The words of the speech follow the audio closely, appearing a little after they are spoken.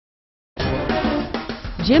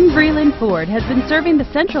Jim Vreeland Ford has been serving the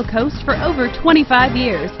Central Coast for over 25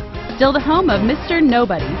 years. Still the home of Mr.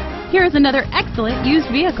 Nobody. Here is another excellent used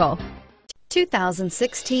vehicle.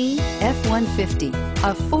 2016 F-150.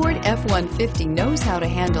 A Ford F-150 knows how to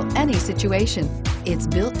handle any situation. It's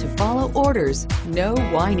built to follow orders, no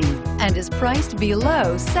whining, and is priced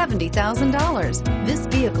below $70,000. This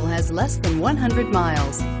vehicle has less than 100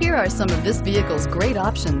 miles. Here are some of this vehicle's great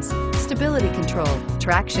options: stability control,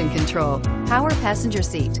 traction control, power passenger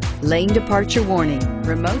seat, lane departure warning,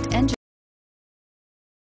 remote engine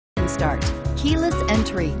start, keyless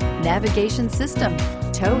entry, navigation system,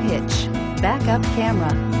 tow hitch, backup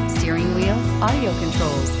camera, steering wheel audio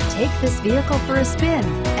controls. Take this vehicle for a spin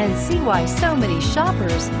and see why so many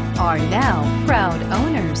shoppers are now proud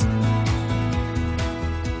owners.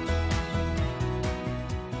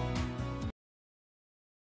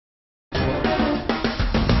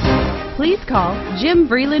 Please call Jim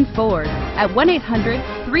Vreeland Ford at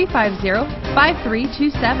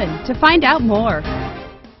 1-800-350-5327 to find out more.